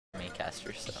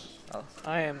caster, so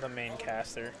I am the main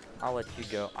caster. I'll let you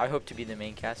go. I hope to be the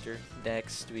main caster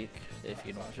next week if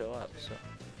you don't show up. So.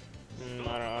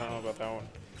 I don't know about that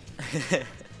one.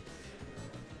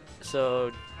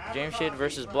 So, Jamshyd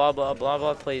versus BlaBla.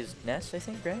 BlaBla plays Ness, I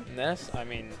think, right? Ness, I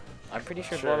mean, I'm pretty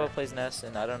sure Sure. BlaBla plays Ness,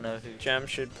 and I don't know who.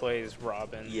 Jamshyd plays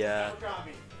Robin. Yeah.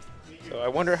 So I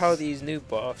wonder how these new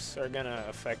buffs are gonna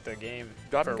affect the game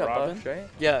Robin for got Robin. buffed, right?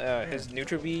 Yeah, his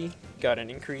neutral B got an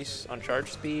increase on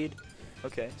charge speed.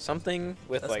 Okay. Something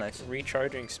with That's like nice.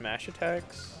 recharging smash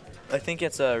attacks. I think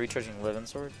it's recharging 11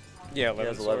 sword. Yeah, He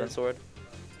has 11 sword.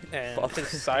 And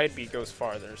his side B goes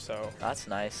farther, so That's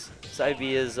nice. Side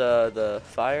B is the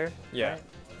fire. yeah. Right?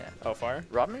 Yeah. Oh, fire?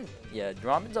 Robin, yeah,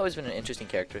 Robin's always been an interesting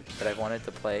character that I've wanted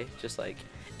to play. Just like,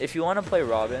 if you want to play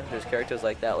Robin, there's characters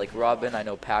like that, like Robin. I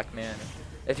know Pac-Man.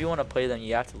 If you want to play them,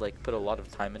 you have to like put a lot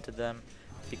of time into them,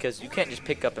 because you can't just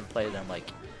pick up and play them. Like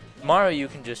Mario, you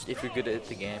can just, if you're good at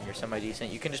the game, you're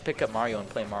semi-decent, you can just pick up Mario and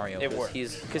play Mario. It works.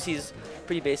 Because he's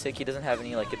pretty basic. He doesn't have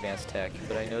any like advanced tech.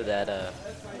 But I know that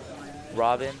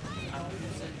Robin.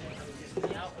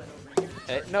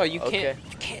 No, you Okay.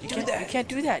 can't. You do can't, that. You can't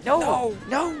do that. No. No.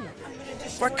 No.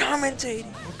 We're commentating.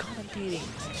 We're commentating.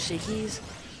 Shakies.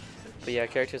 But yeah,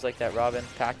 characters like that, Robin,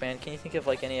 Pac-Man. Can you think of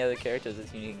like any other characters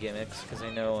with unique gimmicks? Because I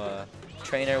know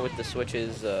Trainer with the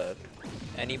switches.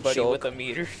 Anybody Shulk. with a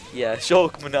meter. Yeah,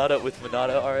 Shulk, Monada with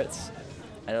Monada arts.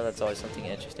 I know that's always something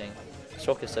interesting.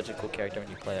 Shulk is such a cool character when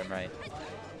you play him right.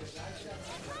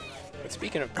 But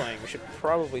speaking of playing, we should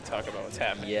probably talk about what's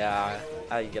happening. Yeah,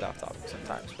 I get off topic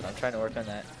sometimes, but I'm trying to work on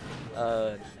that.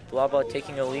 BlaBla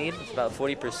taking a lead, it's about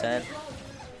 40%.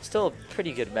 Still a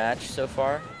pretty good match so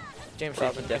far. James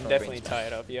Robin can can definitely definitely tie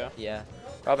it up, yeah. Yeah,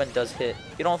 Robin does hit.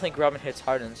 You don't think Robin hits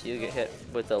hard until you get hit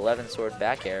with the 11 sword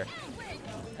back air,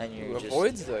 and you Who just.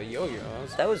 avoids the yo-yo.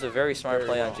 That was a very smart Very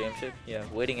play well. on Jamshyd. Yeah,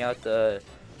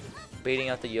 baiting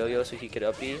out the yo-yo so he could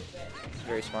up B.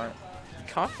 Very smart.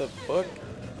 Caught the book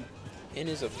in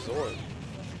his absorb.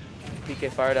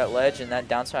 PK fired at ledge, and that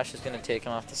down smash is going to take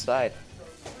him off the side.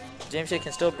 Jamshyd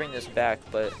can still bring this back,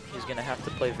 but he's going to have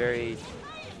to play very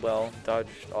well, dodge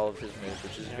all of his moves,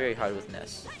 which is very hard with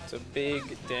Ness. It's a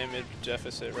big damage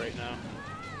deficit right now.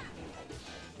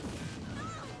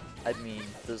 I mean,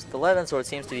 the 11 sword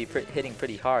seems to be hitting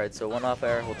pretty hard, so one off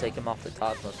air will take him off the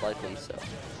top most likely. So.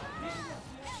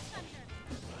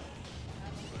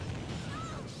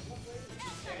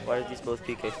 Why did these both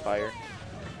PK fire?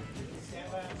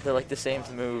 They're like the same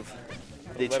move.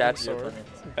 They 11 trap your sword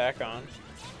opponent. back on.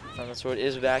 And the sword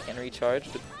is back and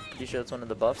recharged, but pretty sure that's one of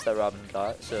the buffs that Robin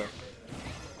got. So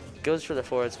goes for the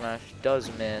forward smash, does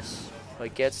miss,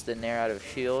 but gets the nair out of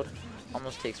shield.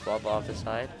 Almost takes BlaBla off the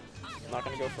side. Not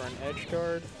gonna go for an edge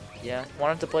guard. Yeah,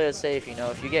 wanted to play it safe. You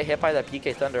know, if you get hit by that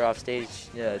PK Thunder off stage,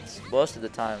 yeah, it's most of the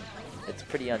time it's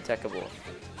pretty untechable.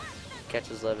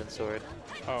 Catches 11 sword.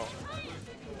 Oh.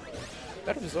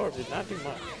 That absorb did not do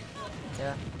much.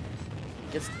 Yeah.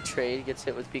 Gets the trade, gets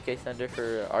hit with PK Thunder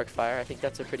for Arc Fire. I think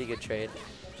that's a pretty good trade.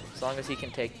 As long as he can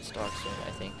take the stock soon,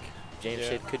 I think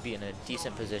Jamshyd could be in a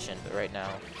decent position, but right now,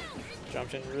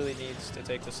 Jamshyd really needs to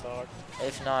take the stock.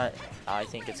 if not, I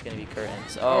think it's going to be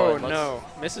curtains. Oh, and looks no.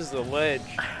 Misses the ledge.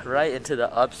 right into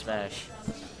the up smash.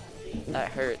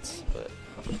 That hurts, but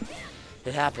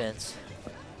it happens.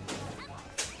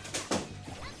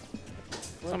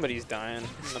 Somebody's dying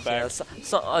in the Yeah,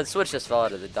 back. Switch just fell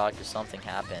out of the dock or something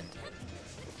happened.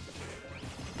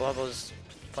 BlaBla's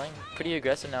playing pretty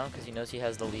aggressive now because he knows he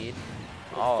has the lead.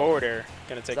 Oh, Forward air.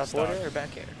 Gonna take the is that forward stock. air or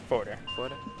back air? Forward air.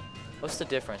 Forward air? What's the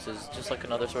difference? Is it just like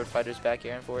another sword fighter's back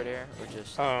air and forward air, or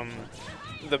just?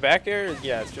 The back air,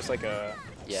 yeah, it's just like a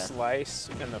Yeah. slice,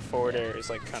 and the forward air is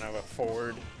like kind of a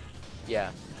forward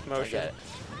Yeah. motion. I get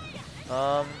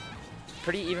it.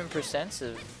 Pretty even percents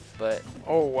of, but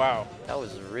Oh, wow. that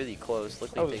was really close.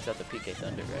 Look That like was takes out the PK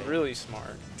Thunder, right? Really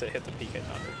smart to hit the PK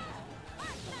Thunder.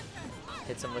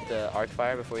 Hits him with the arc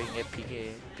fire before he can get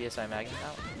PSI Magnum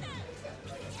out.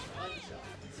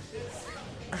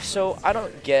 So I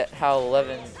don't get how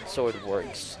 11 sword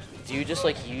works. Do you just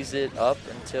like use it up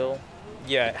until?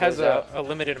 Yeah, it has goes out? a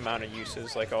limited amount of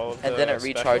uses, like all of And the then it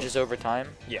specials. recharges over time?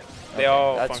 Yeah, they Okay,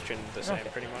 all that's- function the same okay.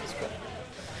 pretty much.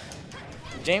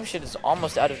 But Jamshyd is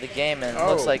almost out of the game, and it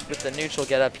looks like with the neutral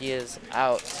getup he is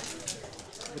out.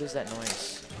 What is that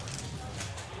noise?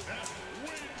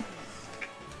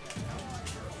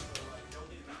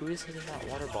 Who is hitting that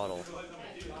water bottle?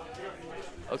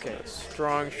 Okay,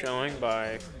 strong showing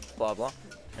by BlaBla.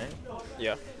 Okay.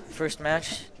 yeah. First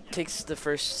match takes the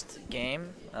first game.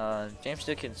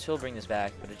 Jamshyd can still bring this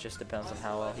back, but it just depends on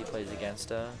how well he plays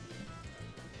against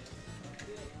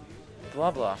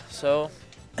BlaBla. So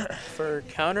For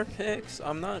counter picks,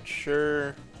 I'm not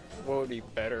sure what would be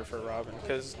better for Robin,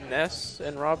 because Ness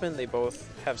and Robin, they both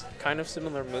have kind of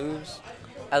similar moves.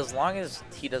 As long as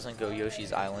he doesn't go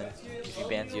Yoshi's Island, if he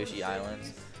bans Yoshi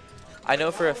Islands. I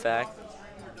know for a fact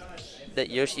that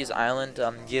Yoshi's Island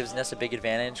gives Ness a big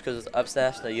advantage because with up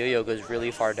smash, the yo-yo goes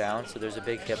really far down, so there's a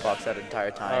big hitbox that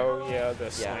entire time. Oh yeah,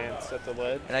 the slants at the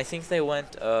lead. And I think they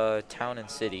went town and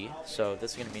city, so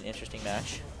this is going to be an interesting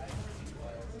match.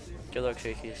 Good luck,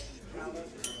 Shakies.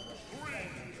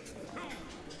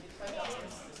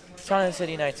 Town and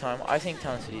City nighttime. I think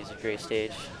Town and City is a great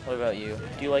stage. What about you?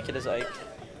 Do you like it as Ike?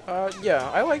 Yeah,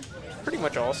 I like pretty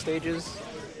much all stages.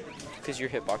 Because your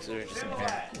hitboxes are just in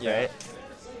there, Yeah. right?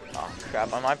 Oh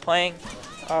crap, am I playing?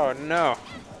 Oh no.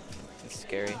 It's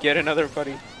scary. Get another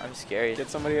buddy. I'm scary. Get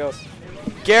somebody else.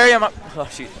 Gary, am I? Oh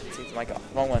shoot, it's my god,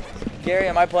 wrong one. Gary,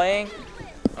 am I playing?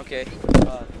 Okay.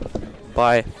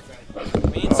 Bye.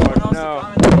 Me and someone else no. to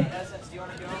commentate. Essence, do you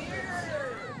want to go?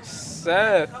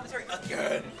 Seth.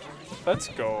 Again. Let's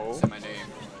go. Said my name.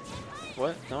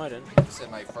 What? No, I didn't. Said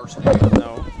my first name.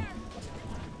 No.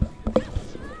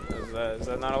 Is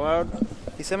that not allowed?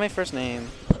 He said my first name.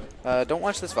 Don't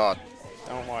watch this VOD.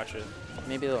 Don't watch it.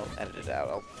 Maybe they'll edit it out.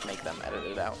 I'll make them edit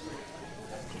it out.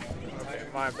 Okay,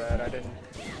 my bad. I didn't.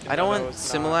 I don't want know it was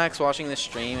Similax watching this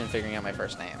stream and figuring out my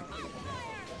first name.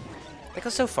 That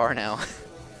goes so far now.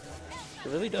 It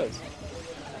really does.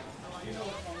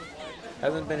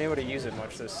 Hasn't been able to use it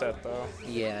much this set though.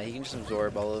 Yeah, he can just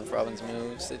absorb all of Robin's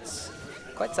moves. It's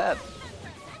quite sad.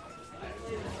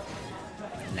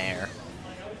 Nair.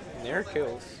 Nair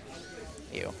kills.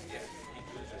 Ew.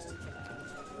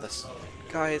 The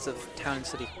skies of Town and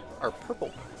City are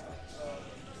purple.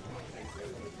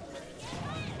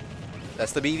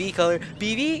 That's the BV color.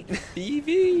 BV!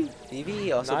 BV!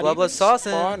 BV, also Not BlaBla even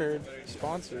saucing.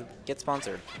 Sponsored. Get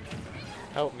sponsored.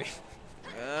 Help me.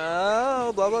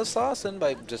 Oh, BlaBla saucing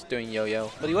by just doing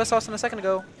yo-yo. But he was saucing a second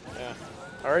ago. Yeah.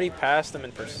 Already passed him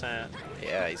in percent.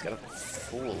 Yeah, he's got a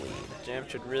full lead.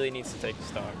 Jamshyd really needs to take the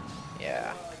stock.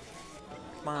 Yeah.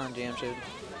 Come on, Jamshyd.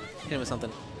 Hit him with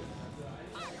something.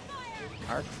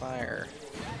 Arc fire.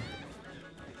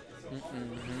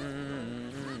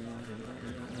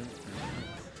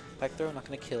 Back throw, not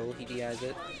gonna kill. He DIs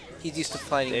it. He's used to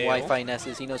fighting Dale. Wi-Fi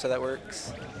Nesses. He knows how that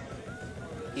works.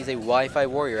 He's a Wi-Fi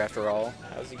warrior after all.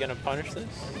 How's he gonna punish this?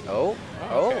 Oh,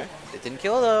 Oh, okay. It didn't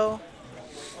kill though.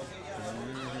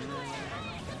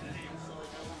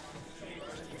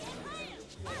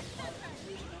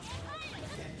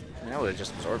 I would have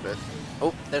just absorbed it.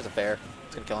 Oh, there's a fair.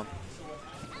 It's gonna kill him.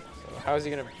 So how is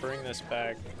he gonna bring this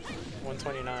back?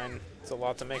 129. It's a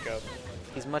lot to make up.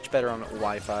 He's much better on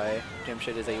Wi-Fi.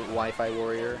 Jamshyd is a Wi-Fi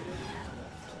warrior,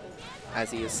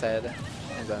 as he has said,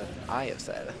 and I have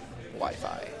said,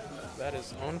 Wi-Fi. That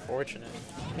is unfortunate.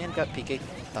 Man got PK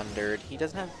thundered. He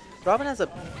doesn't have. Robin has a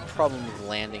problem with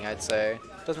landing, I'd say.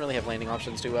 Doesn't really have landing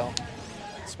options too well.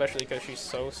 Especially because she's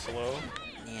so slow.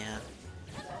 Yeah.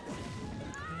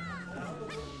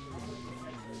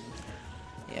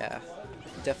 Yeah.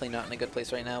 Definitely not in a good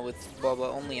place right now with BlaBla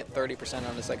only at 30%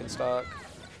 on the second stock.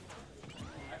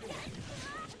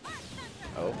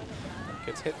 Oh.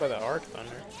 Gets hit by the Arc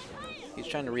Thunder. He's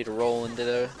trying to read a roll and did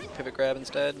a pivot grab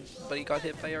instead, but he got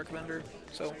hit by Arc Bender,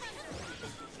 so.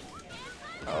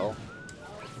 Oh.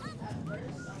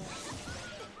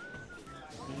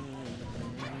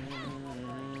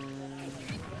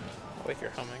 I like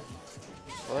your humming.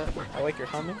 What? I like your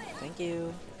humming. Thank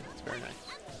you. It's very nice.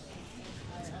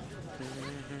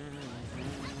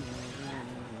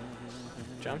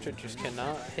 Jamshyd just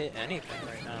cannot hit anything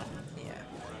right now. Yeah.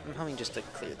 I'm humming just to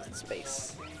clear the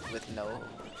space with no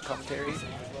commentary.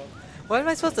 What am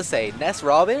I supposed to say? Ness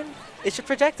Robin? It's your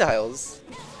projectiles.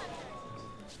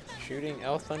 Shooting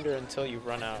L Thunder until you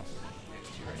run out.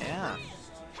 Yeah.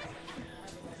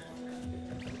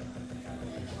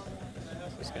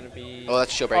 It's gonna be. Oh,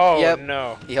 that's shield break. Oh Yep.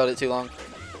 no! He held it too long.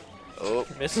 Oh.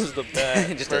 Misses the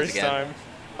bat. Just does first again. time.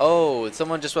 Oh,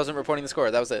 someone just wasn't reporting the score.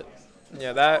 That was it.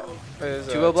 Yeah, that is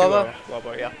 2-0 BlaBla?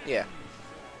 BlaBla, yeah. Yeah.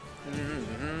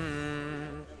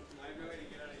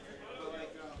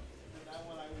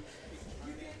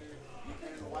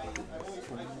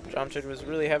 Jamshyd was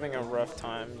really having a rough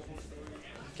time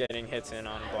getting hits in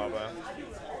on BlaBla.